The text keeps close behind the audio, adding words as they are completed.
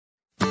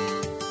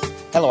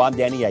Hello, I'm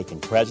Danny Aiken,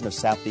 President of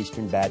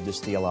Southeastern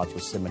Baptist Theological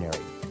Seminary.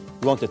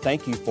 We want to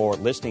thank you for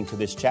listening to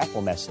this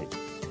chapel message.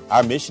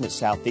 Our mission at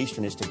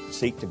Southeastern is to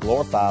seek to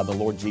glorify the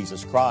Lord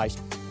Jesus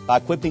Christ by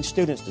equipping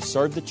students to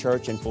serve the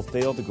church and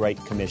fulfill the Great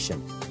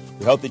Commission.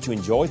 We hope that you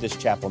enjoy this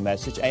chapel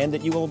message and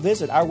that you will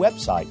visit our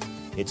website.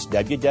 It's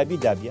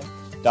www.sebts.edu.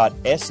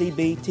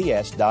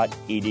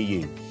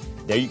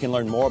 There you can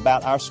learn more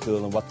about our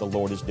school and what the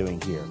Lord is doing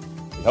here.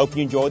 We hope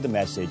you enjoyed the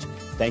message.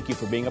 Thank you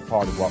for being a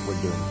part of what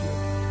we're doing here.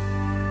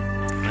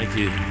 Thank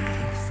you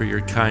for your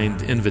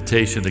kind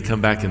invitation to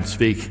come back and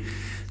speak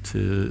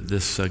to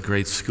this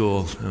great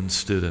school and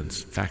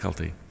students,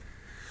 faculty.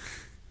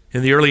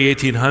 In the early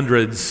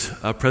 1800s,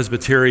 a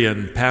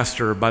Presbyterian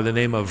pastor by the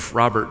name of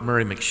Robert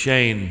Murray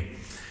M'Cheyne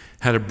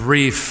had a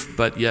brief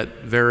but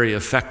yet very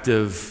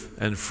effective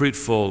and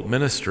fruitful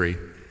ministry.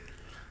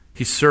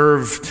 He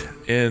served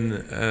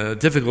in a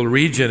difficult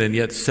region, and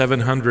yet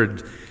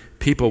 700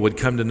 people would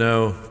come to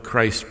know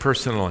Christ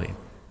personally.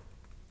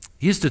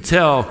 He used to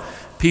tell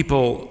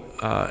people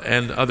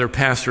and other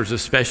pastors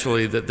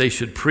especially that they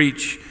should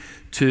preach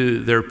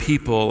to their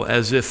people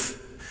as if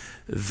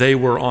they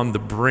were on the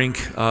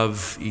brink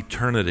of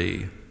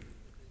eternity.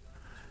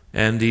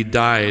 And he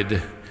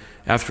died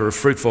after a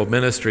fruitful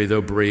ministry,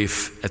 though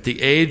brief, at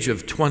the age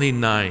of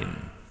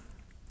 29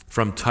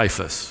 from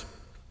typhus.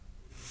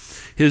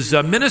 His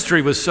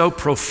ministry was so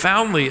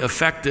profoundly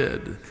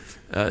affected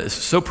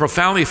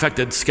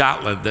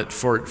Scotland that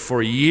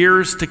for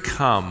years to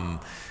come,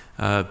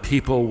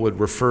 people would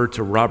refer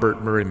to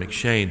Robert Murray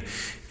M'Cheyne. In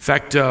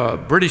fact,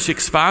 British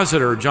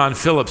expositor John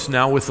Phillips,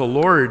 now with the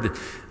Lord,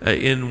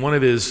 in one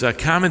of his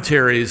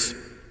commentaries,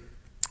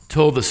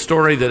 told the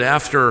story that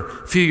a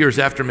few years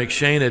after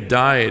M'Cheyne had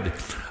died,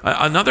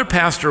 another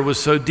pastor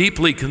was so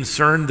deeply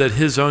concerned that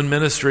his own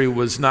ministry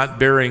was not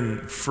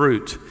bearing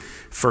fruit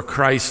for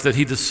Christ that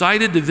he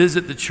decided to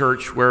visit the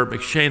church where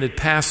M'Cheyne had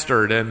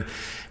pastored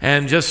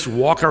and just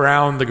walk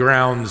around the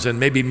grounds and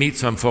maybe meet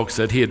some folks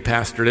that he had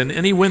pastored.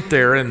 And he went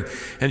there, and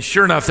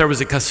sure enough, there was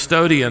a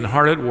custodian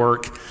hard at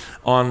work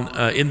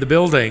in the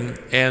building,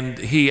 and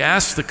he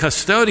asked the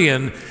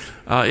custodian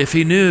if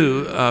he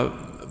knew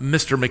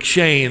Mr.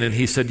 M'Cheyne, and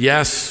he said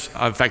yes.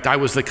 In fact, I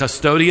was the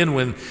custodian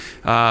when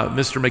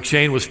Mr.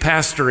 M'Cheyne was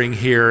pastoring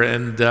here,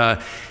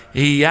 and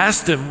he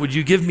asked him, would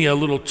you give me a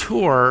little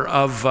tour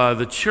of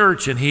the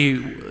church? And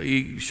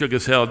he shook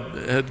his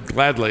head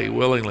gladly,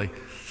 willingly.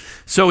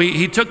 So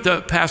he took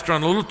the pastor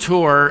on a little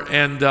tour,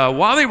 and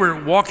while they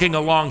were walking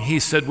along, he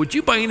said, would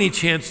you by any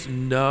chance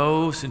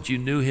know, since you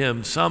knew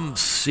him, some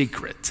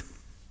secret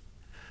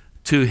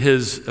to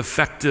his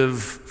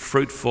effective,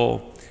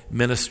 fruitful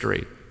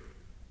ministry?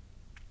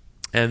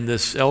 And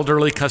this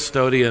elderly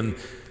custodian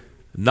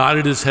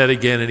nodded his head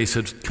again, and he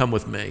said, come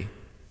with me.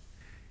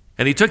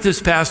 And he took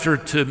this pastor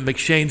to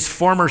M'Cheyne's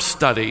former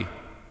study.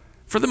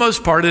 For the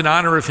most part, in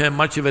honor of him,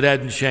 much of it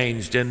hadn't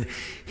changed. And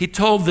he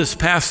told this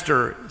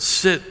pastor,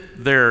 sit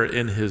there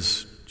in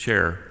his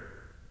chair.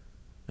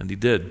 And he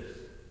did.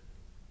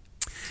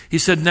 He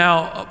said,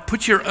 now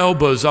put your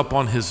elbows up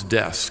on his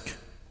desk.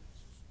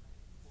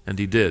 And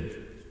he did.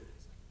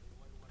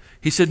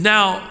 He said,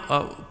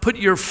 now put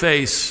your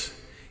face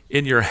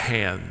in your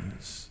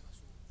hands.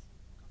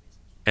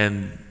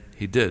 And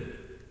he did.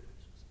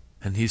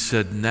 And he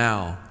said,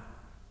 now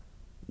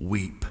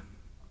weep.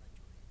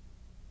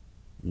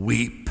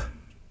 Weep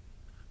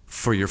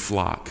for your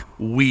flock.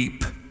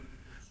 Weep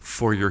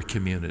for your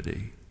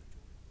community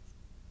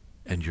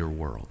and your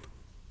world.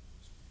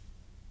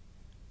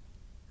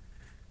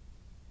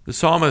 The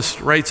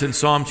psalmist writes in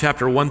Psalm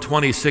chapter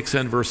 126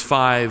 and verse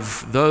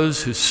 5,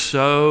 those who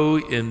sow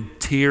in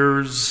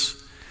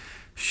tears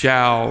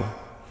shall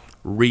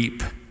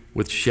reap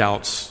with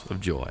shouts of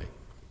joy.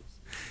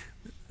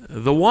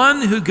 The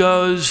one who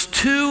goes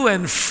to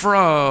and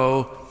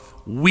fro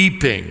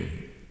weeping,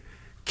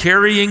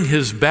 carrying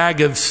his bag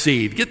of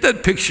seed. Get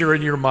that picture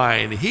in your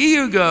mind. He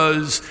who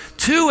goes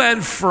to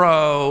and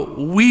fro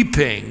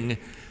weeping,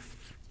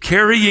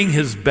 carrying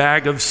his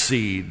bag of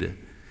seed,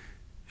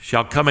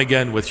 shall come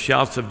again with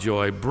shouts of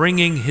joy,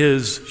 bringing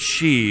his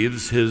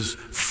sheaves, his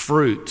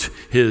fruit,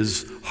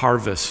 his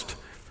harvest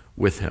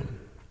with him.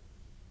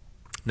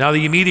 Now,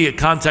 the immediate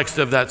context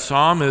of that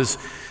psalm is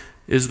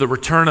the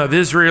return of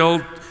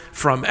Israel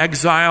from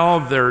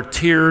exile. Their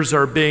tears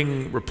are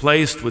being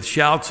replaced with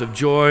shouts of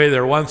joy.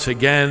 They're once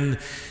again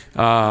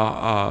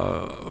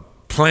planning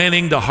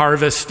to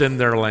harvest in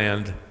their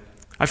land.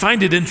 I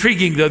find it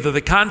intriguing, though, that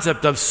the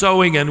concept of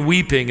sowing and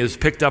weeping is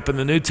picked up in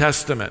the New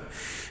Testament.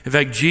 In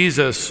fact,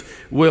 Jesus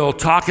will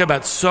talk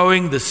about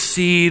sowing the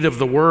seed of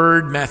the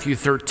word, Matthew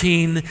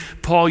 13.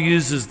 Paul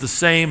uses the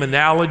same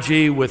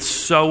analogy with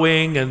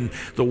sowing and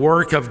the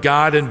work of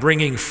God and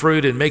bringing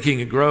fruit and making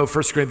it grow,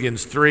 1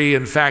 Corinthians 3.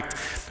 In fact,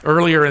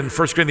 earlier in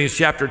 1 Corinthians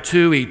chapter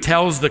 2, he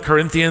tells the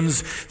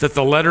Corinthians that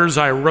the letters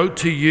I wrote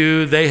to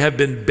you, they have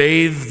been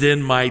bathed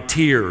in my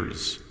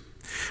tears.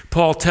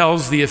 Paul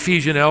tells the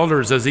Ephesian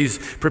elders as he's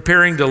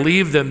preparing to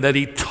leave them that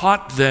he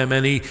taught them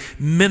and he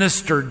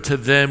ministered to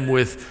them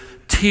with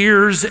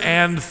tears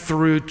and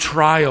through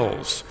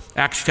trials.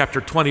 Acts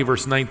chapter 20,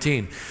 verse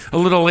 19. A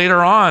little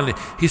later on,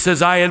 he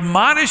says, I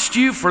admonished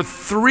you for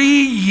 3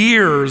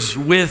 years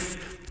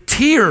with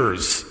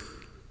tears.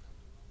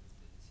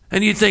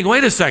 And you'd think,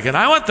 wait a second,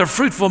 I want the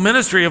fruitful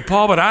ministry of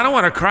Paul, but I don't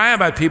want to cry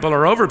about people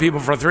or over people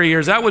for 3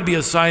 years. That would be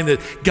a sign that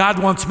God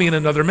wants me in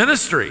another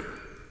ministry.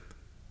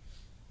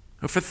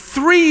 For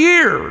 3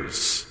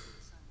 years,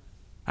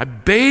 I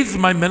bathed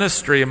my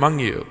ministry among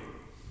you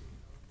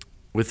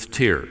with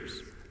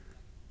tears.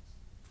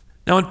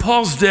 Now, in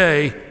Paul's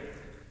day,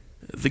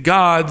 the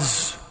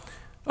gods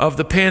of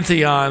the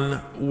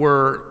pantheon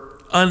were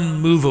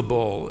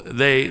unmovable.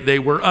 They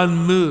were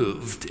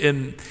unmoved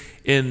in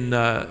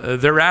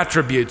their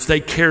attributes. They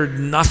cared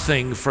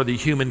nothing for the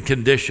human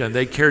condition.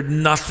 They cared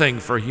nothing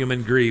for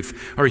human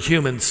grief or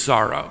human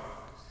sorrow.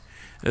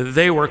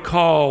 They were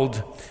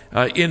called,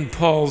 in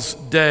Paul's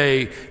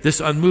day, this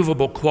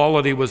unmovable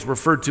quality was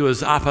referred to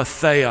as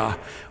apatheia,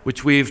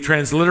 which we've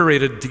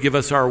transliterated to give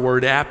us our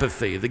word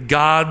apathy. The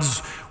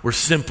gods were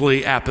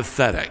simply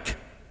apathetic.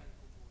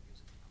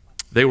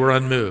 They were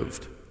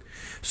unmoved.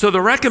 So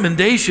the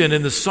recommendation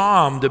in the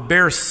psalm to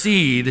bear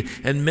seed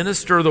and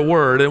minister the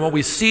word, and what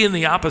we see in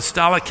the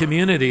apostolic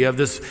community of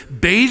this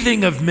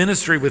bathing of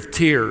ministry with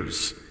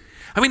tears.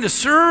 I mean, to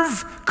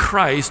serve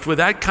Christ with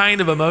that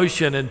kind of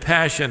emotion and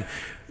passion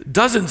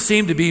doesn't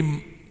seem to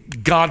be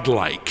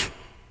godlike.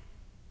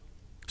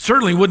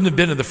 Certainly wouldn't have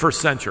been in the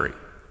first century.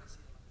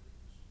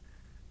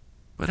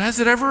 But has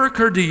it ever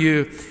occurred to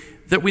you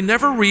that we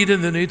never read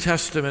in the New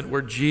Testament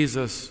where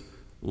Jesus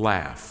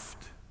laughed?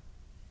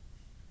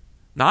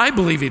 Now, I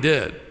believe he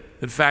did.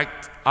 In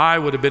fact, I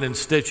would have been in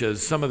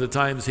stitches some of the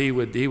times he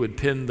would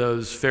pin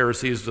those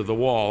Pharisees to the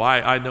wall.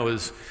 I know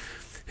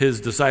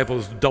his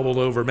disciples doubled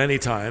over many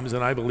times,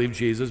 and I believe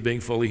Jesus,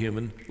 being fully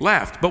human,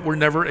 laughed. But we're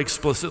never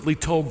explicitly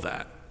told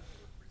that.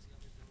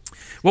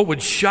 What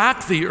would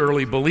shock the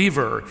early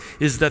believer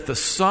is that the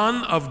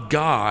Son of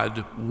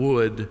God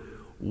would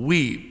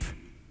weep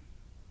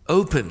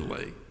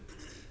openly.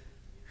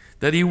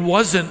 That he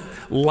wasn't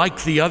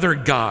like the other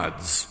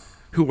gods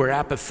who were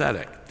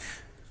apathetic.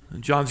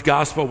 In John's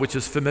Gospel, which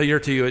is familiar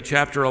to you at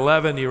chapter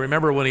 11, you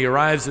remember when he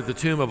arrives at the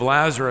tomb of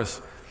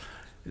Lazarus.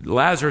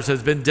 Lazarus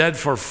has been dead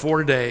for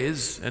 4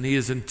 days, and he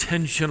has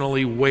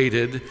intentionally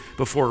waited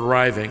before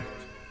arriving.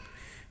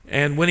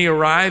 And when he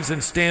arrives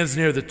and stands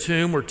near the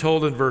tomb, we're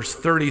told in verse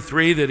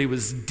 33 that he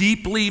was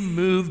deeply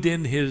moved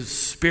in his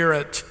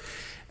spirit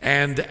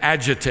and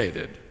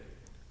agitated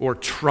or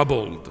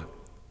troubled.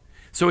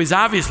 So he's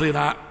obviously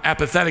not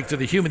apathetic to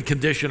the human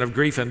condition of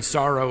grief and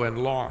sorrow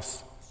and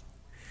loss.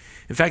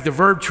 In fact, the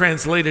verb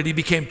translated, he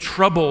became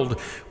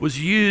troubled,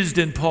 was used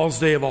in Paul's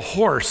day of a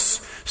horse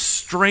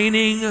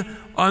straining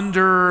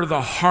under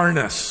the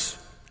harness,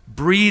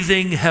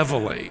 breathing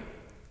heavily.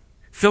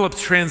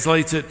 Phillips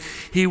translates it,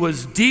 he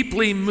was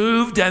deeply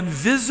moved and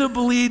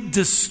visibly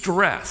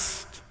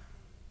distressed.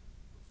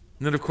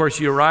 And then, of course,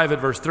 you arrive at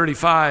verse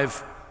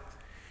 35,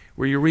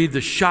 where you read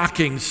the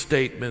shocking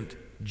statement,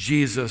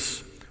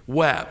 Jesus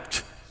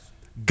wept.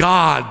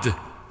 God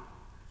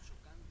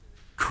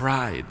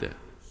cried.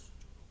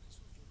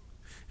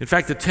 In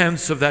fact, the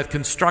tense of that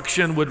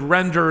construction would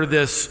render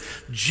this,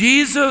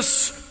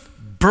 Jesus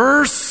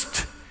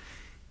burst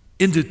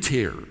into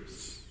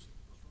tears.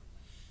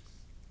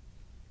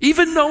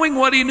 Even knowing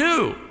what he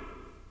knew.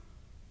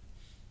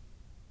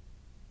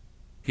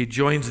 He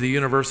joins the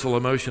universal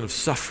emotion of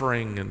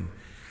suffering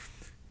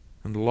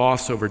and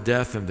loss over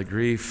death and the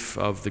grief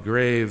of the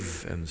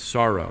grave and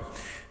sorrow.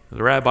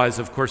 The rabbis,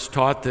 of course,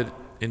 taught that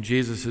in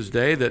Jesus'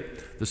 day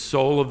that the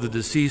soul of the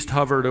deceased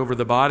hovered over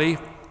the body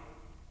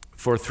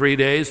for 3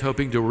 days,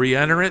 hoping to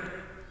re-enter it.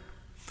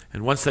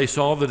 And once they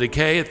saw the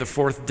decay, at the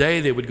 4th day,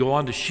 they would go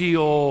on to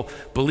Sheol,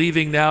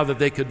 believing now that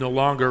they could no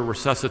longer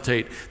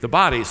resuscitate the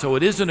body. So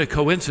it isn't a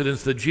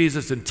coincidence that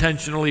Jesus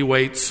intentionally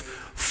waits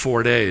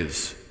 4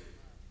 days.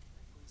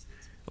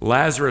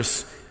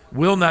 Lazarus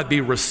will not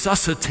be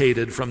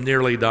resuscitated from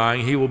nearly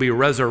dying. He will be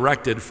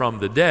resurrected from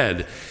the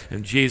dead.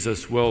 And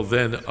Jesus will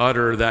then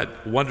utter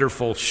that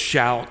wonderful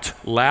shout,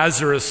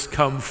 Lazarus,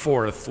 come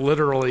forth.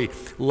 Literally,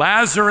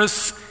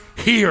 Lazarus,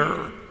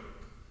 here,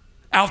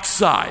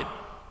 outside.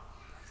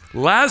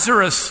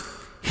 Lazarus,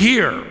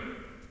 here,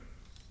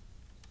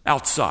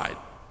 outside.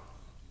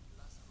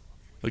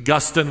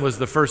 Augustine was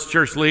the first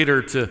church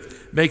leader to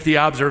make the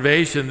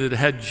observation that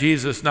had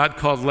Jesus not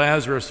called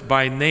Lazarus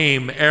by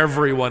name,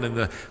 everyone in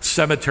the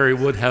cemetery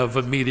would have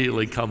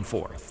immediately come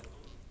forth.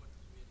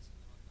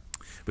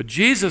 But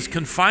Jesus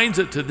confines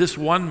it to this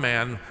one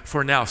man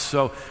for now.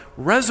 So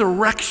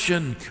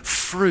resurrection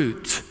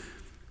fruit,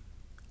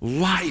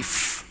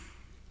 life,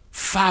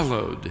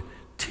 followed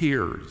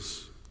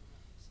tears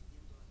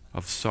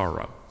of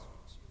sorrow.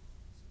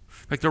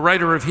 In fact, the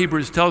writer of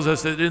Hebrews tells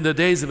us that in the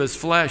days of his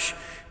flesh,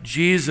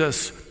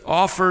 Jesus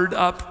offered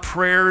up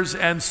prayers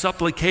and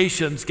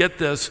supplications, get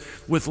this,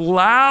 with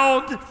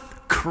loud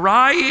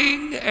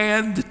crying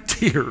and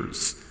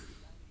tears.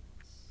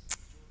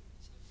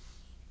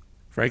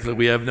 Frankly,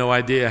 we have no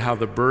idea how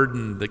the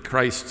burden that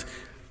Christ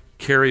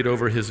carried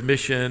over his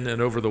mission and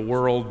over the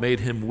world made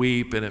him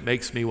weep, and it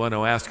makes me want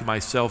to ask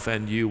myself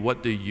and you,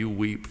 what do you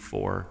weep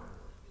for?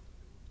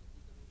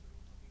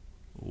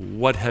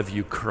 What have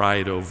you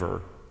cried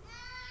over?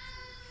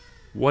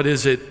 What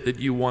is it that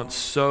you want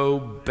so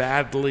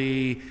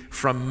badly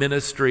from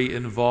ministry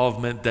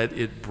involvement that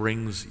it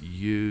brings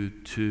you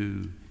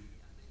to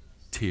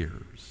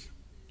tears?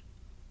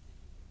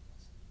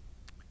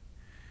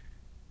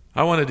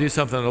 I want to do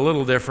something a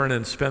little different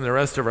and spend the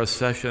rest of our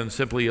session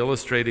simply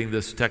illustrating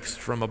this text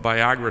from a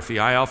biography.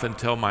 I often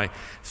tell my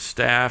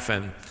staff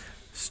and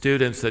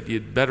students that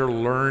you'd better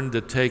learn to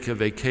take a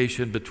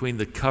vacation between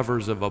the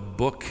covers of a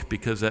book,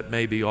 because that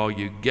may be all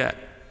you get.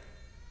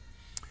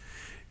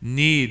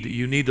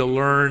 You need to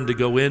learn to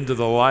go into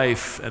the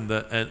life and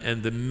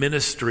the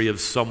ministry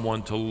of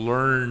someone, to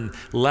learn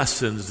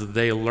lessons that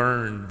they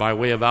learn by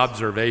way of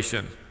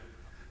observation.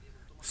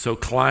 So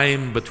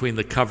climb between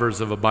the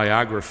covers of a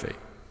biography.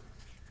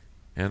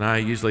 And I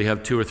usually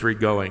have 2 or 3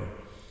 going.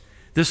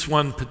 This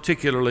one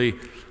particularly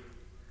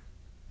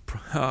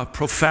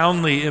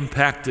profoundly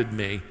impacted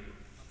me.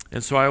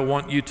 And so I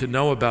want you to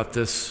know about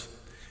this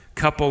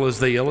couple as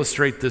they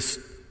illustrate this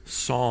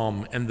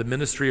psalm and the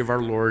ministry of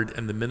our Lord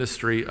and the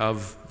ministry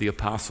of the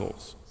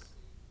apostles.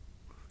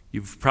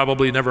 You've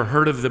probably never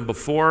heard of them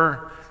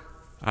before.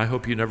 I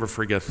hope you never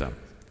forget them.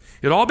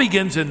 It all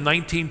begins in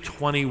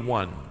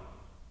 1921.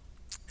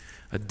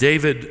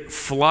 David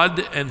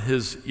Flood and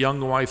his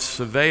young wife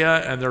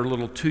Svea and their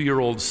little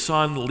 2-year-old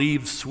son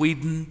leave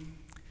Sweden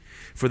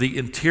for the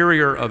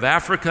interior of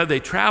Africa. They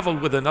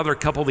traveled with another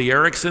couple, the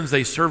Ericksons.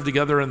 They served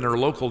together in their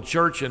local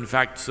church. In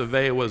fact,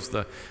 Svea was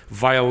the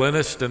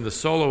violinist and the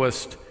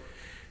soloist.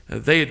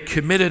 They had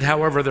committed,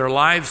 however, their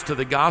lives to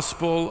the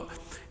gospel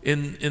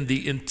in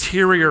the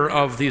interior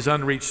of these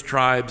unreached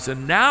tribes.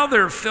 And now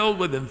they're filled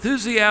with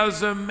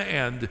enthusiasm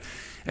and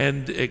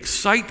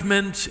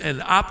excitement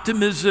and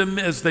optimism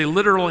as they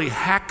literally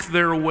hack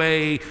their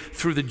way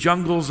through the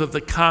jungles of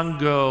the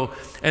Congo.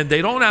 And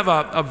they don't have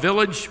a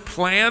village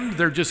planned.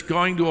 They're just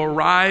going to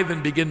arrive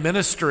and begin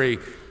ministry.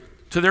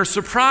 To their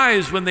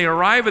surprise, when they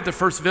arrive at the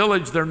first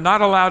village, they're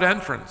not allowed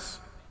entrance.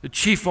 The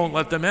chief won't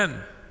let them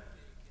in.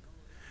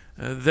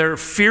 They're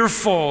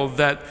fearful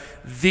that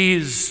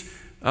these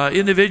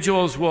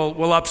individuals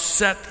will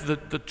upset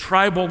the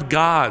tribal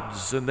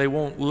gods, and they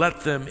won't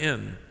let them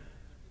in.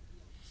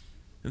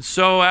 And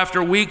so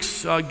after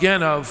weeks,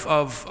 again,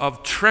 of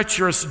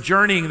treacherous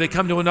journeying, they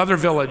come to another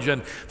village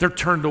and they're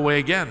turned away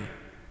again.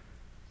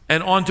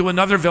 And on to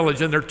another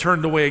village and they're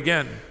turned away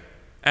again.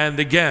 And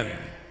again.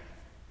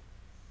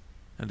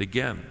 And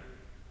again.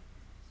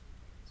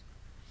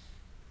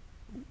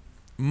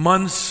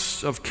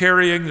 Months of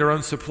carrying their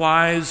own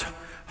supplies,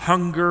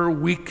 hunger,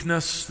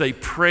 weakness. They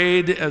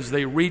prayed as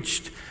they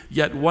reached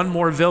yet one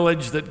more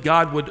village that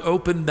God would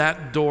open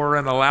that door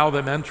and allow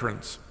them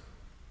entrance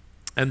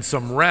and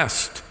some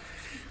rest.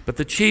 But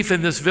the chief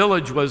in this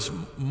village was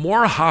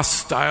more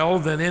hostile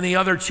than any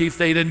other chief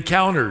they'd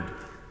encountered,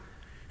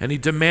 and he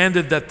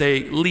demanded that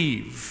they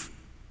leave.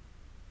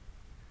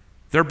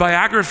 Their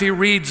biography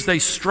reads, they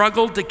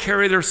struggled to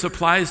carry their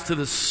supplies to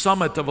the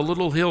summit of a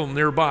little hill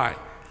nearby,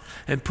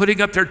 and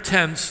putting up their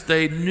tents,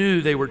 they knew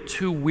they were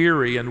too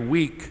weary and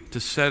weak to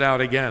set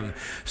out again.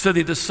 So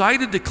they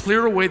decided to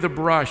clear away the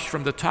brush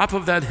from the top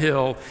of that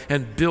hill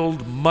and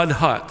build mud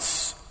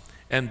huts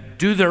and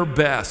do their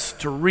best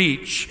to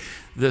reach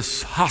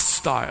this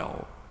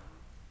hostile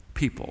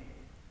people.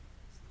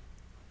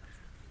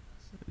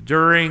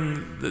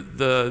 During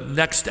the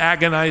next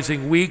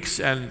agonizing weeks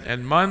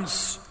and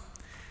months,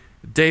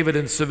 David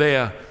and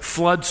Svea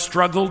Flood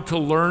struggled to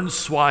learn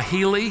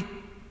Swahili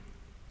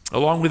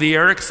along with the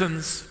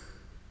Ericksons.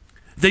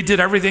 They did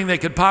everything they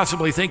could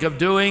possibly think of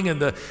doing,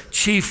 and the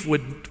chief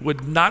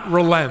would not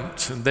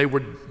relent, and they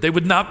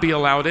would not be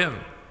allowed in.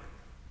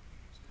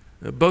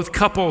 Both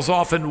couples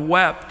often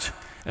wept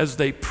as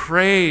they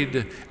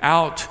prayed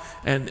out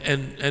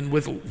and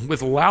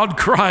with loud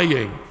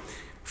crying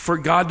for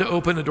God to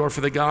open a door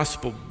for the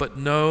gospel, but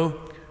no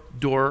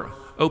door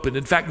opened.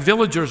 In fact,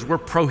 villagers were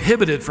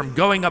prohibited from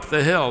going up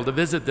the hill to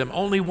visit them.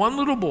 Only one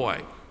little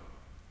boy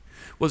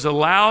was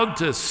allowed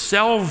to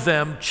sell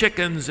them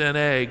chickens and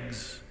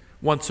eggs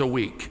once a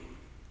week.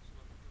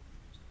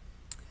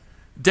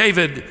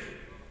 David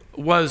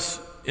was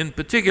in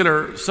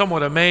particular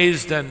somewhat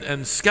amazed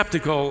and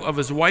skeptical of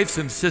his wife's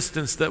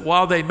insistence that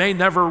while they may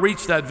never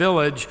reach that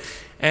village,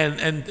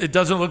 and it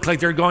doesn't look like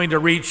they're going to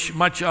reach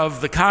much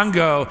of the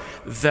Congo,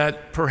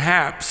 that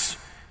perhaps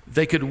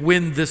they could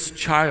win this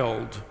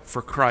child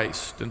for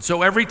Christ. And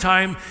so every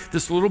time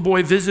this little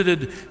boy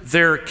visited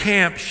their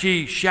camp,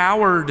 she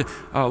showered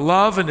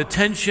love and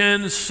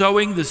attention,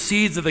 sowing the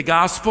seeds of the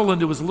gospel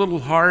into his little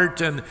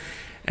heart.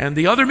 And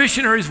the other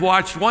missionaries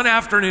watched one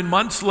afternoon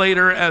months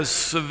later as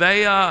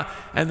Svea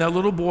and that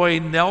little boy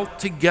knelt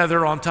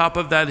together on top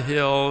of that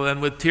hill,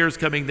 and with tears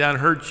coming down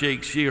her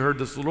cheeks, she heard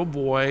this little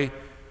boy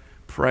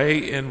pray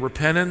in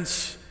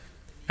repentance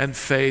and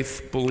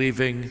faith,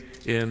 believing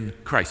in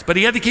Christ. But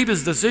he had to keep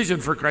his decision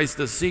for Christ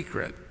a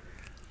secret,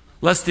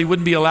 lest he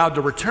wouldn't be allowed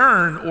to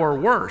return, or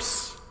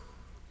worse,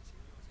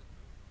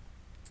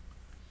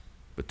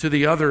 But to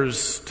the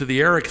others, to the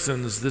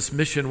Ericksons, this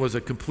mission was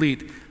a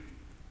complete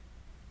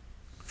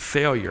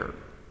failure.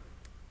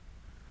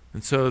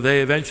 And so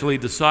they eventually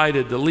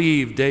decided to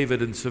leave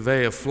David and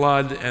Savea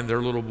Flood and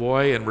their little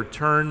boy and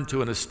return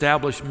to an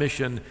established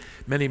mission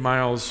many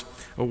miles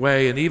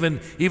away. And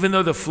even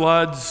though the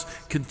Floods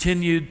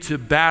continued to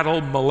battle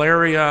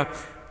malaria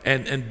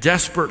and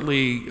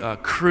desperately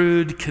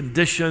crude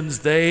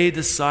conditions, they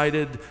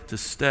decided to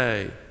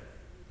stay.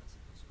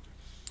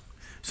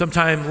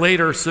 Sometime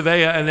later,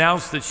 Savea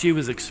announced that she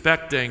was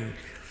expecting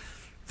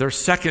their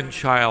second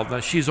child. Now,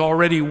 she's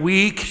already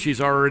weak.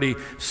 She's already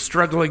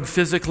struggling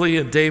physically,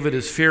 and David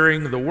is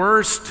fearing the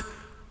worst.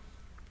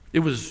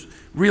 It was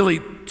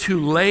really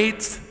too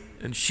late,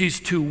 and she's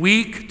too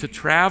weak to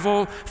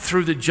travel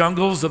through the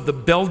jungles of the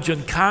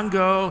Belgian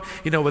Congo,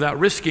 without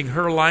risking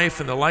her life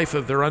and the life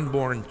of their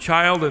unborn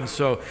child. And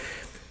so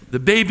the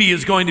baby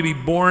is going to be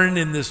born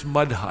in this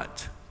mud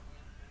hut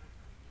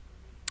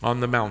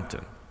on the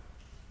mountain.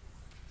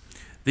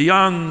 The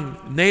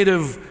young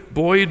native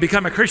boy who'd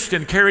become a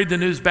Christian carried the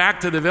news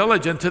back to the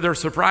village, and to their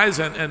surprise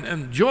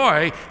and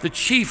joy, the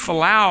chief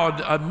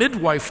allowed a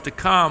midwife to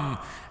come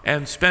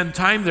and spend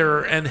time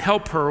there and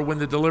help her when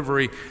the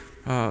delivery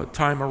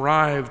time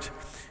arrived.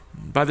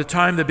 By the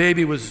time the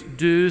baby was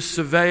due,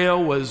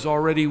 Savea was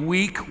already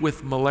weak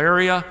with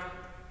malaria.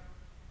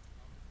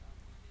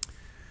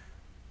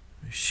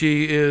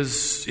 She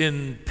is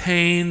in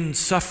pain,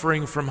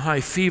 suffering from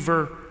high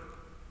fever,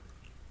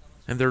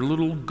 and their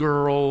little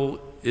girl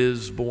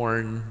is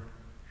born.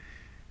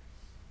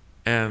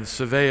 And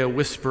Savea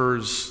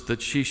whispers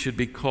that she should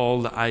be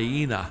called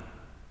Aina,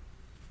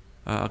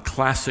 a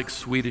classic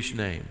Swedish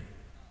name.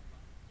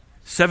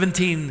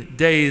 17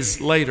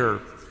 days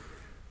later,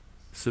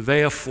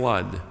 Savea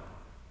Flood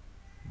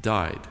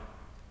died.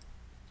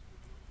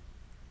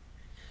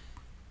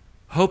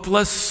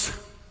 Hopeless,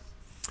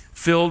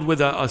 filled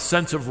with a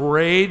sense of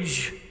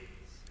rage,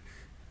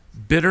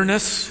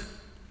 bitterness,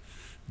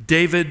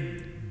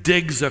 David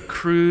digs a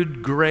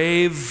crude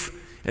grave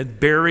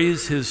and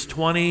buries his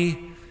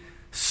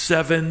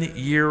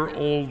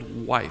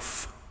 27-year-old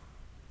wife.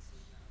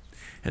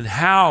 And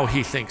how,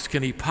 he thinks,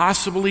 can he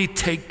possibly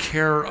take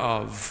care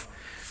of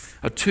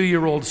a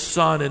 2-year-old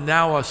son and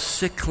now a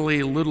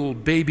sickly little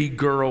baby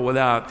girl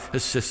without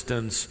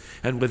assistance?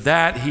 And with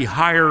that, he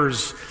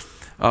hires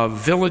a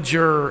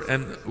villager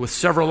and with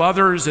several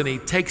others, and he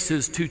takes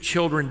his 2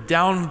 children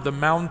down the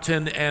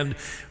mountain and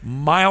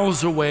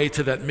miles away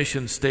to that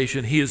mission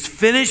station. He is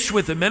finished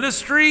with the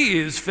ministry. He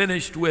is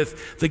finished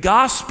with the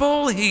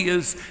gospel. He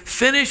is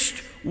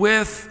finished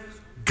with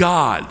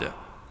God.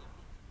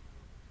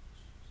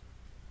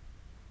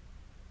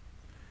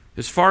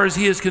 As far as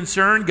he is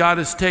concerned, God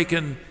has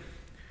taken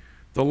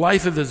the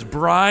life of his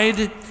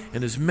bride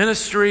and his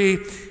ministry,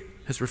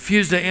 has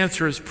refused to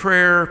answer his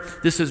prayer.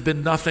 This has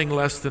been nothing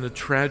less than a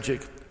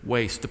tragic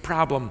waste. The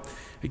problem,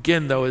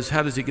 again, though, is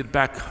how does he get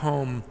back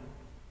home?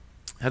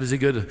 How does he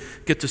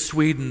get to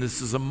Sweden?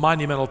 This is a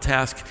monumental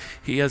task.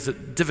 It's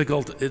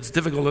difficult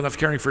enough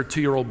caring for a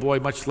 2-year-old boy,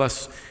 much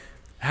less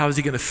how is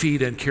he going to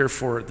feed and care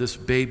for this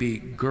baby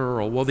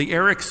girl? Well, the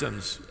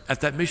Ericksons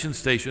at that mission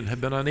station have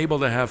been unable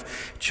to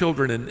have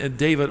children, and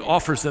David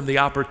offers them the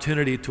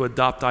opportunity to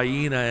adopt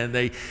Aina, and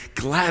they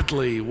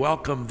gladly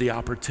welcome the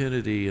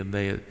opportunity, and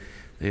they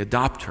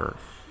adopt her.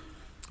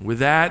 With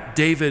that,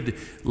 David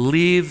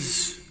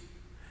leaves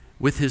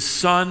with his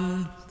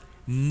son,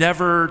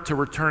 never to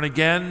return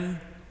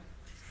again.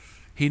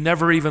 He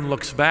never even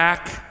looks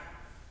back.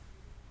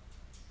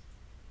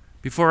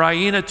 Before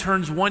Aina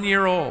turns 1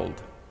 year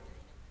old,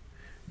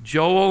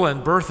 Joel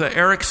and Bertha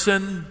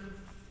Erickson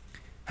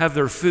have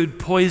their food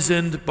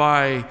poisoned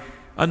by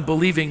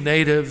unbelieving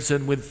natives,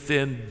 and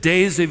within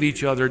days of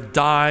each other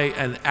die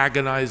an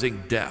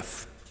agonizing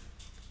death.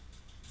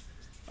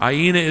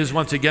 Aina is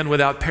once again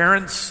without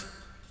parents.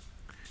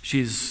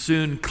 She's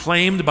soon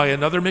claimed by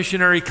another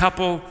missionary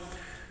couple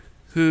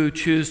who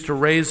choose to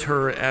raise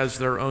her as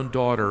their own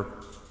daughter.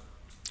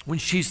 When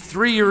she's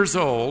 3 years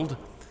old,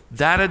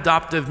 that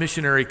adoptive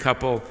missionary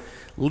couple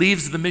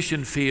leaves the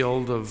mission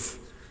field of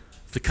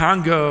the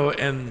Congo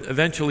and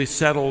eventually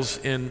settles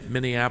in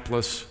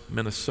Minneapolis,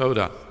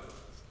 Minnesota.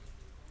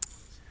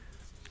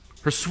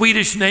 Her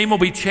Swedish name will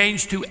be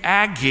changed to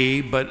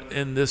Aggie, but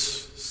in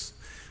this,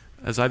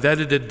 as I've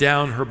edited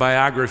down her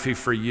biography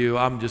for you,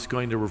 I'm just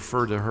going to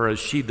refer to her as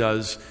she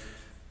does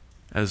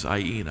as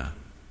Aina.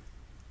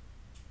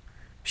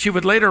 She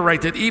would later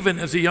write that even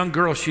as a young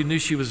girl, she knew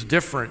she was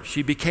different.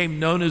 She became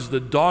known as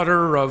the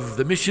daughter of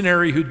the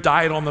missionary who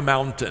died on the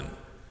mountain,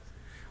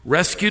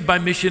 rescued by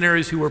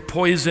missionaries who were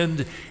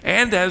poisoned,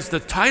 and as the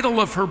title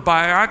of her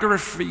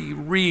biography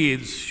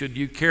reads, should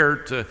you care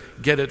to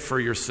get it for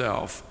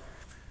yourself,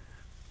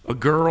 a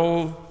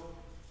girl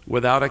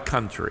without a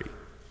country.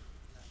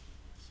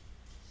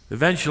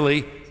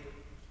 Eventually,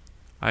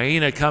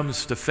 Aina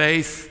comes to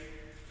faith,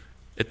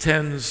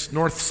 attends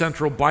North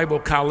Central Bible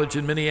College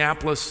in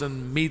Minneapolis,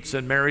 and meets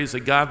and marries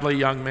a godly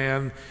young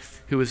man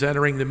who is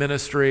entering the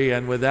ministry,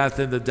 and with that,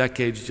 then the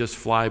decades just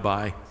fly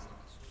by.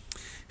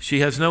 She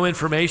has no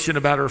information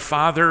about her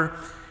father.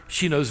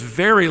 she knows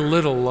very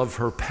little of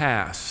her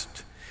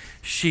past.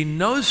 She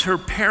knows her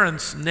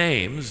parents'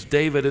 names,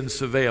 David and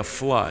Savea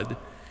Flood.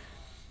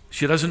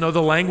 She doesn't know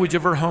the language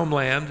of her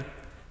homeland,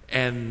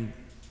 and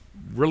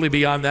really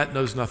beyond that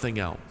knows nothing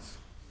else.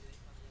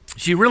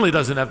 She really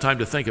doesn't have time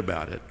to think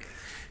about it.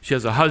 She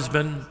has a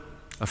husband,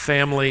 a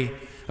family,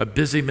 a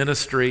busy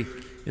ministry.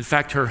 In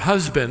fact, her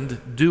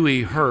husband,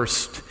 Dewey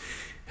Hurst,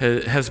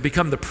 has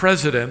become the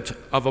president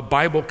of a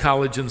Bible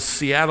college in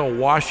Seattle,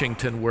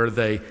 Washington, where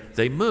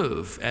they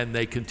move and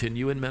they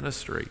continue in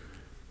ministry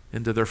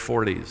into their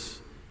 40s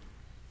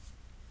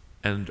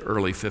and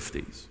early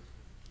 50s.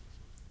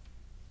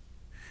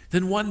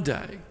 Then one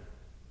day,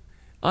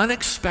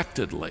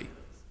 unexpectedly,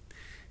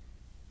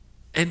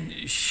 and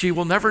she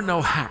will never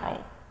know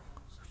how,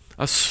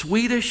 a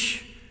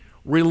Swedish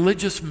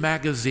religious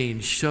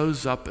magazine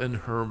shows up in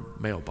her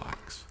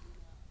mailbox.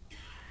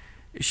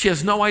 She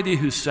has no idea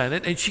who sent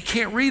it, and she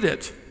can't read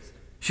it.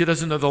 She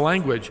doesn't know the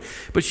language.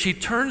 But she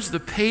turns the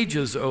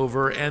pages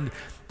over, and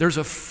there's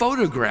a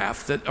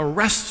photograph that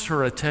arrests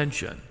her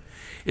attention.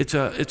 It's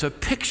a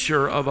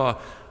picture of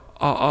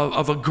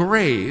a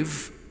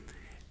grave,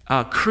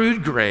 a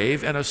crude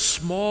grave, and a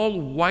small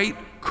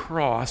white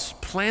cross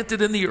planted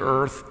in the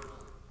earth,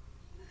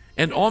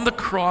 and on the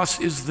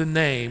cross is the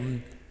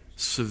name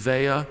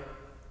Savea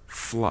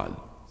Flood.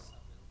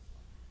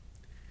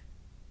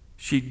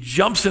 She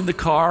jumps in the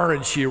car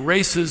and she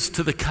races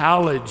to the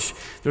college.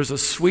 There's a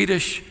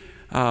Swedish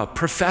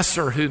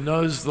professor who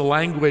knows the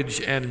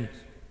language, and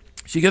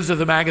she gives her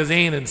the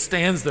magazine and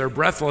stands there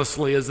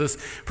breathlessly as this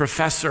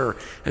professor,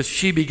 as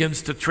she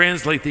begins to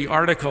translate the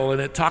article. And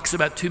it talks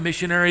about two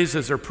missionaries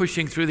as they're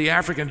pushing through the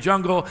African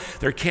jungle.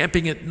 They're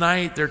camping at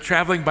night. They're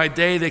traveling by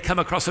day. They come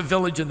across a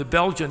village in the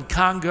Belgian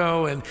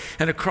Congo and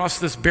across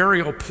this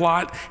burial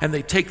plot, and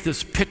they take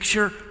this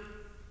picture.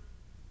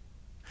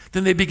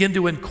 Then they begin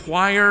to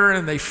inquire,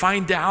 and they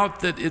find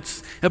out that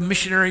it's a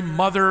missionary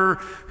mother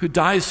who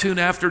dies soon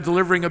after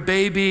delivering a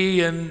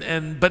baby,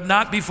 but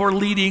not before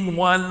leading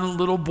one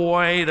little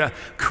boy to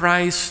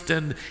Christ.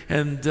 And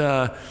then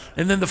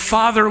the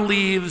father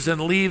leaves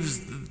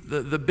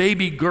the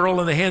baby girl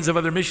in the hands of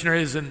other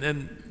missionaries,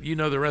 and you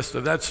know the rest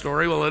of that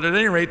story. Well, at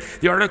any rate,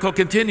 the article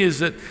continues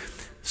that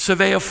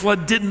Savea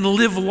Flood didn't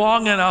live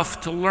long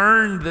enough to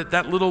learn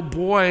that little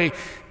boy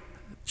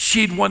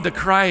she'd won to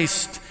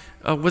Christ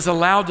was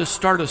allowed to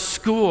start a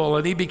school,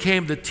 and he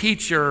became the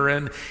teacher,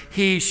 and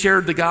he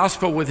shared the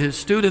gospel with his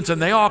students,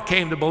 and they all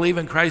came to believe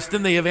in Christ.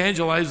 Then they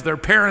evangelized their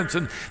parents,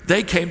 and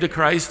they came to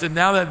Christ, and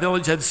now that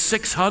village had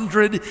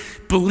 600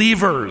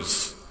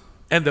 believers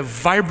and a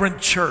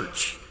vibrant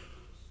church,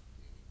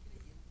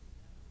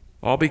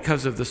 all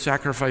because of the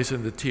sacrifice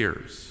and the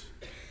tears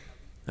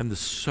and the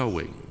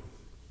sowing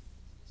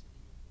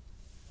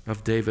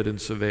of David and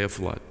Savea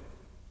Flood.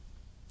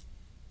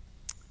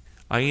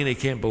 Aina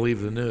can't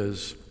believe the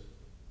news.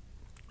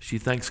 She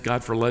thanks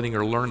God for letting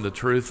her learn the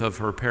truth of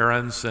her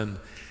parents and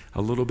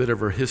a little bit of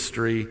her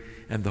history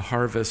and the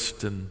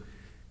harvest, and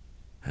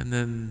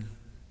then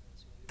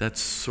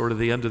that's sort of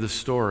the end of the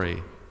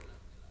story.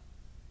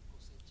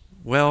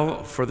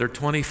 Well, for their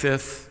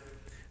 25th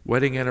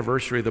wedding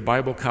anniversary, the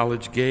Bible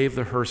College gave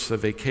the Hursts a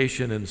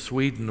vacation in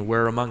Sweden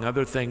where, among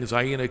other things,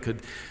 Aina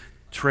could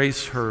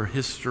trace her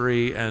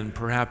history and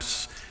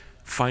perhaps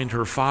find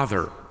her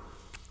father.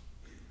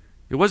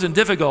 It wasn't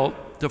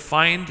difficult to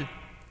find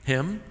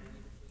him.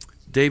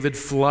 David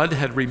Flood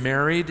had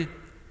remarried,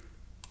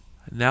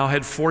 now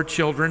had 4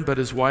 children, but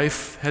his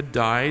wife had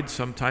died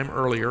sometime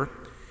earlier.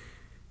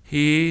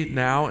 He,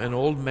 now an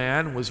old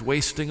man, was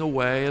wasting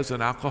away as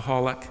an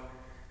alcoholic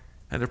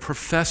and a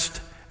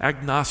professed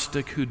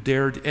agnostic who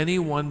dared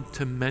anyone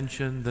to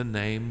mention the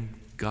name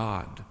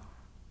God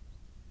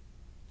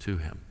to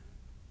him.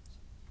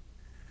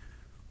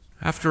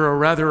 After a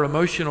rather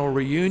emotional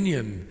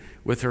reunion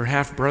with her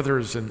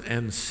half-brothers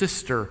and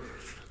sister,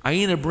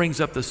 Aina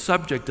brings up the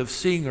subject of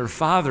seeing her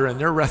father, and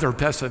they're rather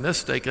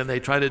pessimistic, and they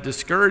try to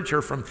discourage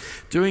her from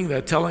doing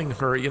that, telling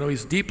her,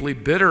 he's deeply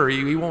bitter.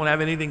 He won't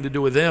have anything to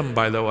do with him,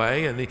 by the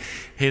way, and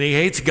he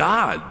hates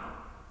God.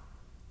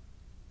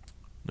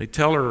 They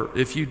tell her,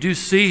 if you do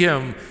see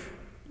him,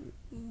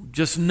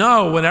 just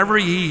know whenever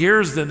he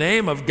hears the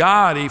name of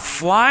God, he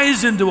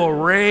flies into a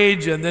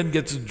rage and then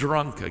gets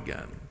drunk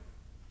again.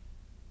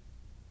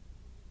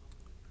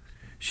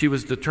 She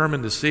was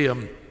determined to see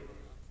him.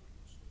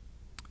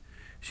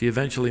 She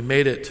eventually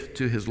made it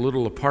to his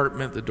little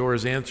apartment. The door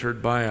is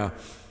answered by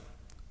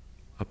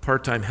a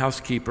part-time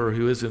housekeeper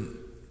who isn't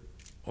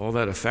all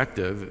that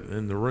effective.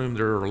 In the room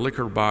there are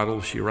liquor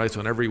bottles. She writes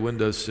on every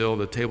windowsill.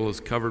 The table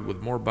is covered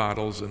with more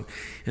bottles. And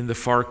in the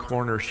far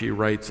corner, she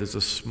writes, is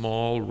a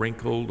small,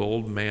 wrinkled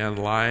old man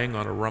lying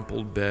on a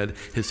rumpled bed,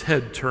 his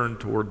head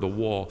turned toward the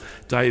wall.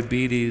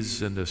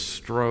 Diabetes and a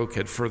stroke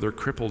had further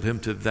crippled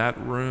him to that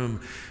room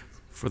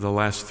for the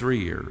last 3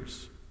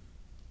 years.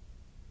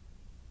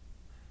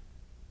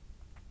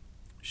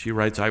 She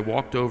writes, I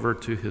walked over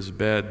to his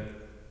bed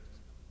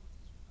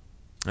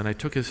and I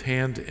took his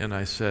hand and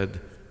I said,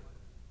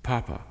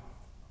 Papa.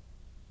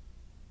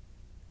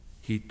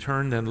 He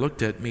turned and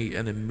looked at me,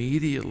 and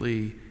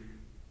immediately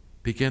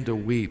began to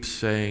weep,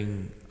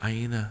 saying,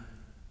 Aina,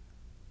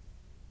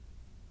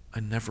 I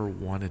never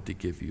wanted to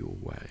give you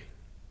away.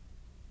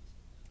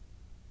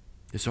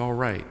 It's all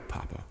right,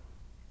 Papa.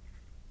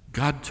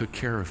 God took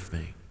care of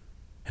me.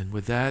 And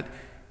with that,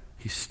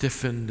 he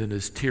stiffened and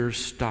his tears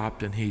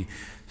stopped and he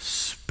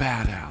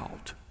spat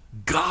out,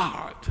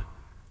 God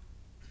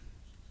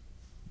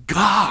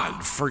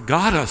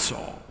forgot us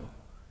all.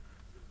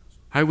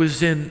 I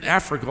was in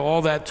Africa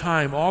all that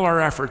time, all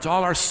our efforts,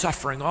 all our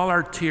suffering, all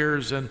our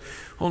tears, and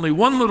only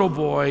one little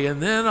boy,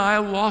 and then I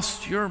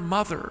lost your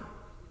mother.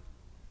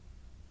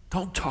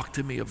 Don't talk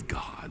to me of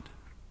God.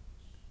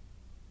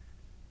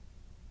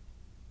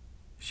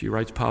 She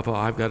writes, Papa,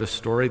 I've got a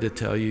story to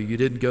tell you. You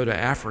didn't go to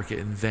Africa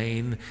in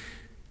vain.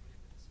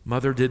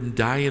 Mother didn't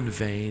die in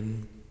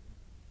vain.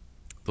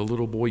 The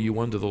little boy you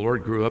won to the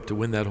Lord grew up to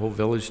win that whole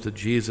village to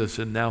Jesus,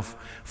 and now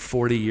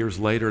 40 years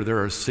later,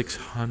 there are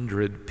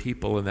 600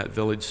 people in that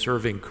village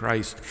serving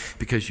Christ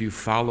because you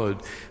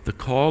followed the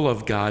call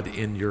of God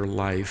in your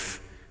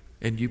life,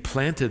 and you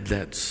planted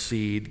that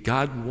seed.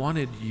 God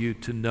wanted you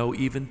to know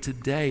even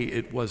today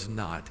it was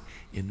not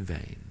in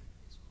vain.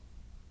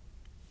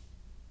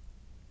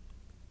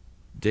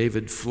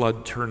 David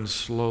Flood turned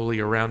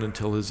slowly around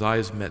until his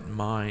eyes met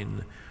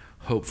mine,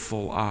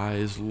 hopeful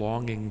eyes,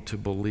 longing to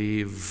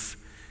believe,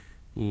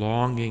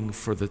 longing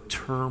for the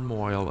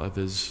turmoil of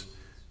his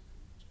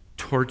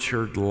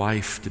tortured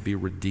life to be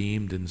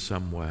redeemed in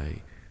some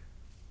way.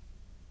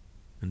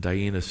 And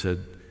Diana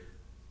said,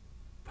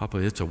 Papa,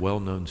 it's a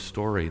well-known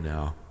story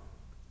now.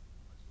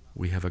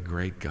 We have a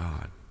great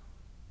God.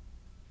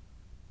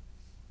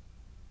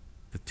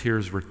 The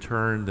tears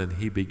returned and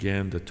he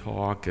began to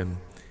talk, and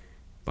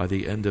by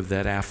the end of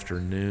that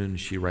afternoon,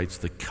 she writes,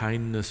 the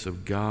kindness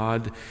of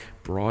God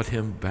brought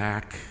him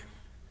back,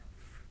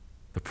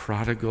 the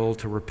prodigal,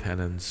 to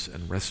repentance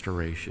and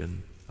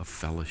restoration of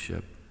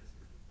fellowship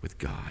with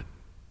God.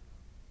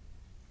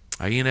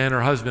 Aina and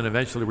her husband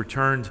eventually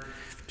returned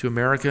to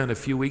America, and a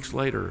few weeks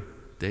later,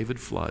 David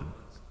Flood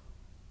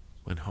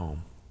went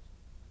home.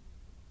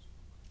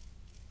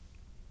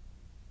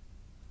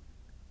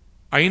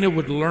 Aina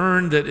would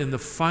learn that in the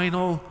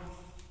final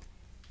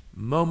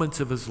moments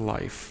of his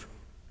life,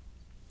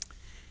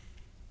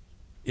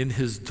 in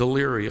his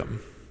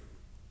delirium,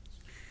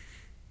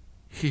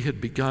 he had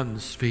begun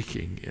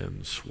speaking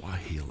in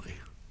Swahili.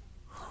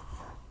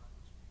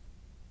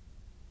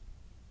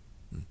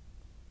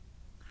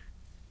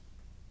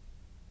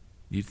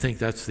 You'd think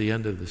that's the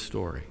end of the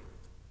story.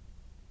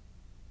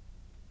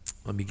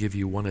 Let me give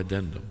you one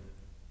addendum.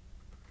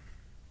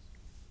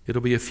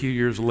 It'll be a few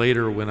years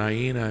later when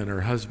Aina and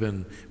her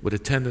husband would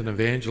attend an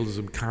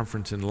evangelism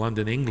conference in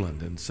London,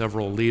 England, and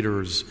several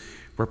leaders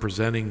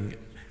representing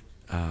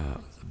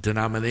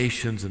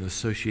denominations and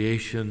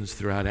associations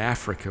throughout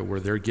Africa where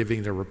they're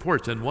giving their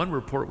reports. And one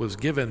report was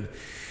given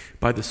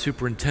by the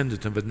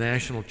superintendent of a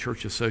national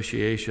church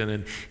association,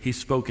 and he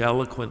spoke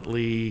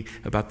eloquently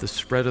about the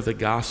spread of the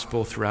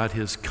gospel throughout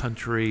his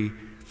country,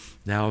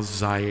 now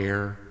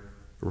Zaire,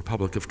 the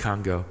Republic of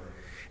Congo.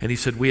 And he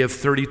said, we have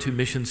 32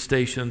 mission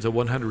stations, a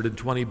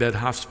 120-bed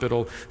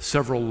hospital,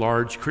 several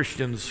large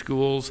Christian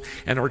schools,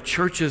 and our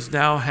churches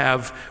now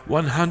have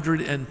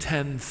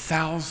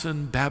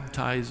 110,000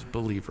 baptized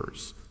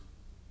believers.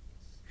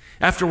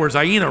 Afterwards,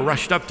 Aina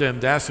rushed up to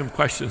him to ask him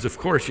questions, of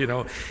course,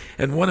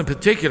 and one in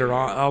particular,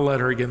 I'll let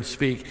her again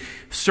speak.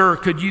 Sir,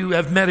 could you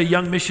have met a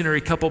young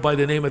missionary couple by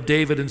the name of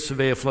David and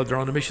Savea Flood? They're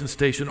on a mission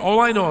station. All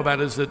I know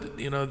about is that,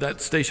 that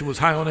station was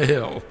high on a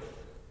hill.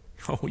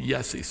 Oh,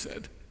 yes, he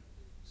said.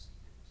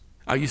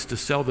 I used to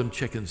sell them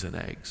chickens and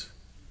eggs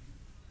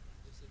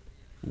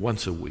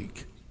once a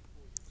week.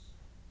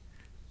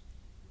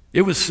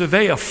 It was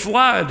Savea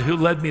Flood who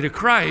led me to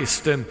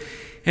Christ. And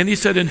he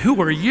said, and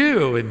who are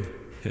you? And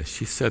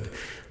she said,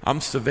 I'm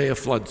Savea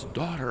Flood's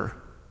daughter.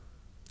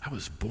 I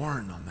was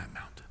born on that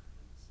mountain.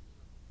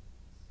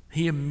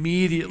 He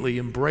immediately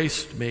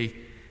embraced me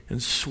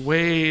and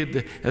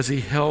swayed as he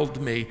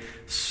held me,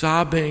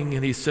 sobbing,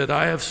 and he said,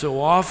 I have so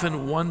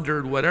often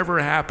wondered whatever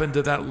happened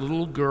to that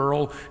little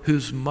girl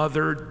whose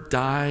mother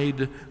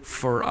died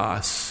for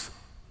us.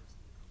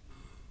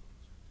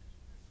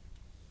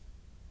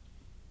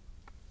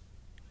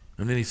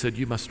 And then he said,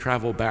 you must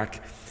travel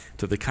back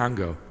to the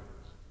Congo.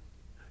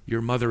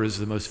 Your mother is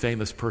the most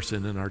famous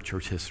person in our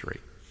church history.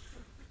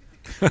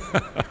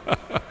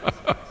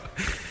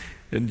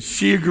 And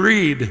she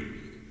agreed.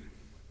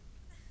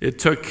 It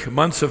took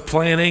months of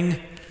planning,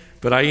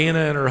 but Aina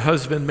and her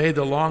husband made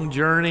the long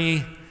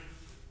journey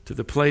to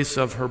the place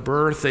of her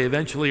birth. They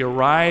eventually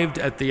arrived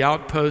at the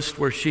outpost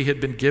where she had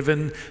been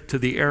given to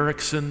the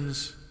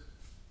Ericksons,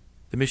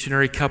 the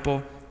missionary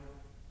couple.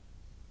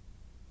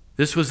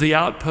 This was the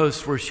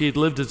outpost where she had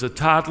lived as a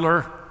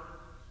toddler.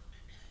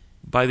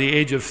 By the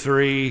age of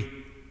 3,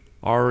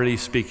 already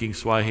speaking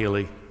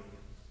Swahili,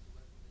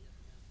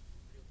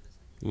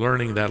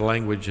 learning that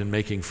language and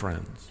making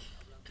friends.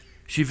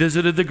 She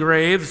visited the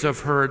graves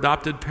of her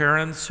adopted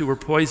parents who were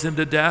poisoned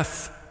to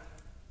death,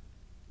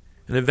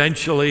 and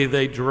eventually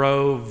they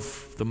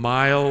drove the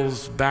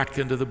miles back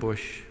into the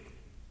bush.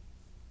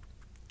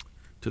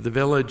 to the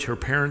village her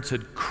parents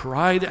had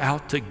cried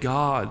out to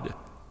God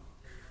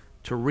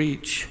to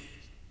reach.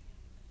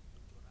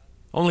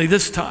 Only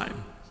this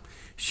time,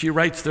 she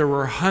writes, there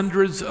were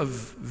hundreds of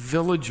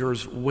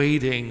villagers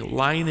waiting,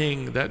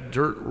 lining that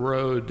dirt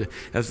road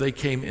as they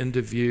came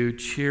into view,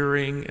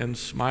 cheering and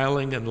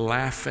smiling and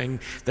laughing.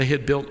 They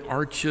had built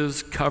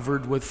arches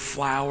covered with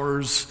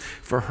flowers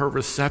for her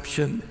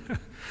reception.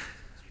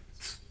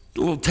 A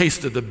little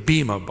taste of the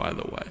Bema, by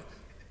the way.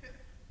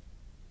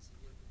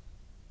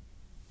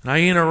 And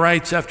Aina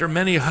writes, after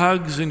many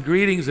hugs and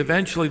greetings,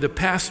 eventually the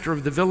pastor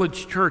of the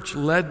village church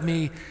led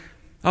me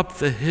up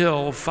the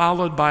hill,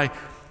 followed by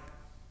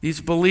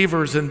these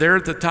believers, and there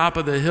at the top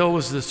of the hill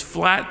was this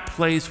flat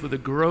place with a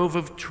grove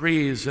of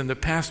trees, and the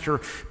pastor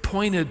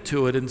pointed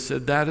to it and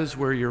said, that is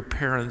where your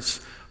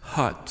parents'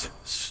 hut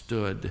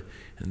stood,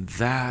 and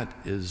that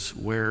is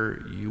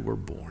where you were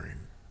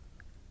born.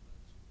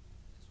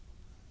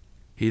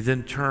 He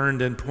then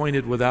turned and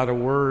pointed without a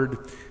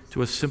word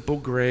to a simple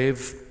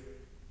grave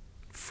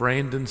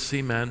framed in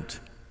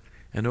cement,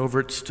 and over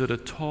it stood a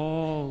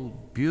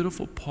tall,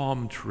 beautiful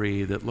palm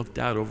tree that looked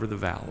out over the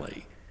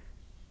valley.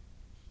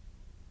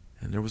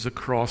 And there was a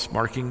cross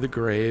marking the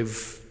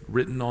grave,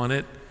 written on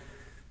it,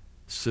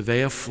 Survey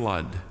a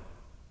Flood,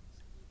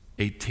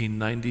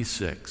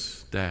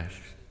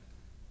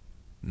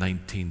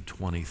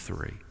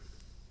 1896-1923.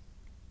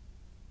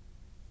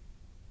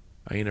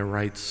 Aina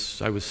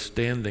writes, I was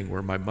standing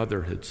where my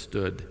mother had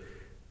stood.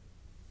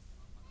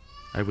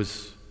 I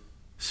was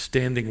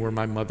standing where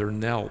my mother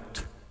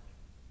knelt.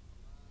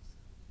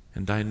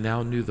 And I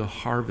now knew the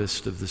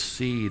harvest of the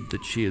seed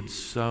that she had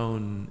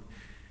sown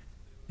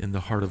in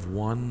the heart of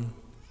one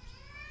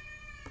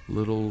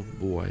little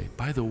boy.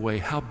 By the way,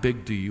 how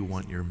big do you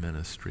want your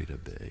ministry to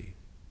be?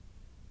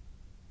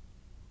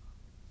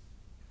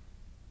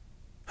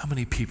 How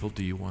many people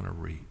do you want to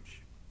reach?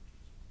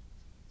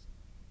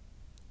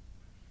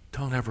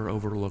 Don't ever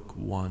overlook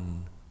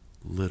one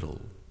little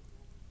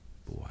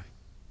boy.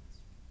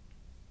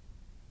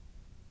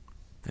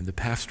 And the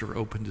pastor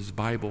opened his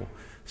Bible,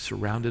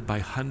 surrounded by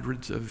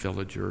hundreds of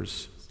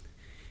villagers,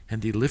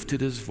 and he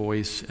lifted his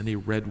voice and he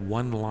read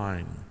one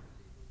line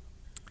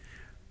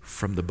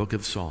from the book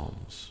of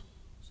Psalms,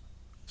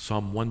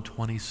 Psalm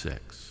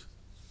 126.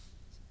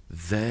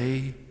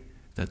 They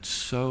that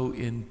sow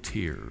in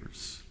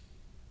tears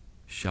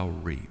shall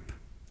reap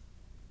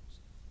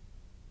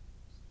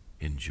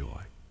in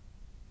joy.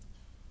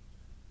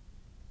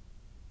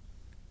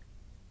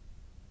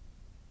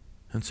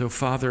 And so,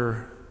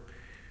 Father,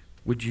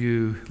 would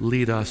you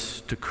lead us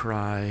to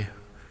cry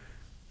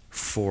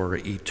for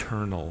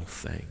eternal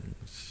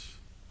things?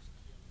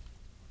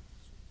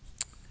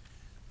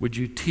 Would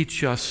you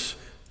teach us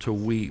to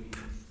weep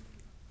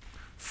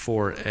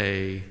for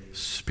a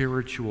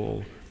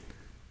spiritual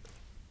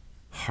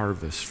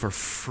harvest, for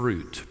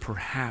fruit,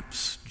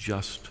 perhaps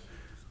just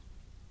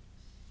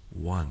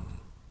one,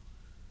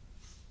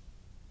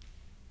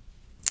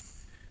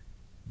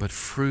 but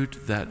fruit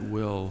that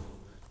will,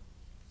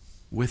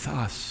 with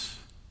us,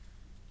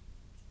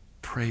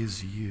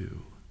 praise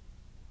you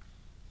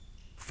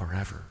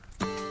forever.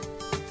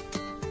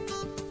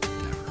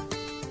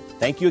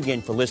 Thank you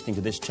again for listening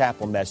to this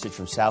chapel message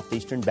from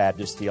Southeastern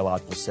Baptist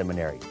Theological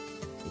Seminary.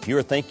 If you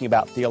are thinking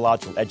about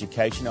theological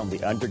education on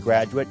the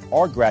undergraduate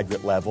or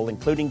graduate level,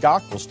 including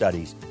doctoral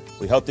studies,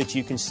 we hope that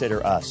you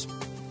consider us.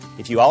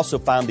 If you also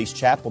find these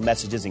chapel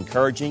messages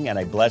encouraging and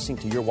a blessing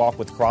to your walk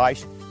with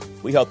Christ,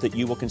 we hope that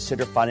you will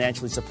consider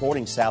financially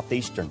supporting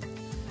Southeastern.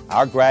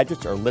 Our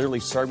graduates are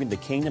literally serving the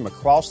kingdom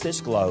across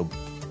this globe,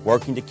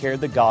 working to carry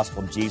the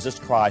gospel of Jesus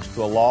Christ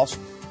to a lost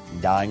and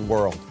dying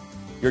world.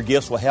 Your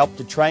gifts will help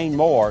to train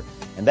more,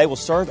 and they will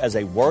serve as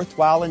a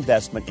worthwhile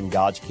investment in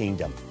God's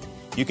kingdom.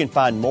 You can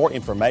find more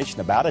information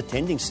about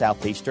attending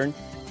Southeastern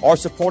or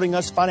supporting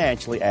us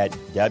financially at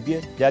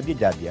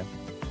www.sebts.edu.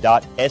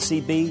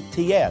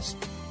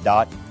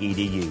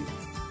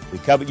 We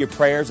covet your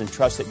prayers and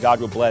trust that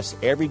God will bless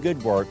every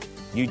good work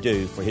you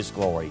do for His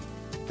glory.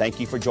 Thank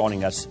you for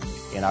joining us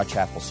in our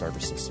chapel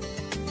services.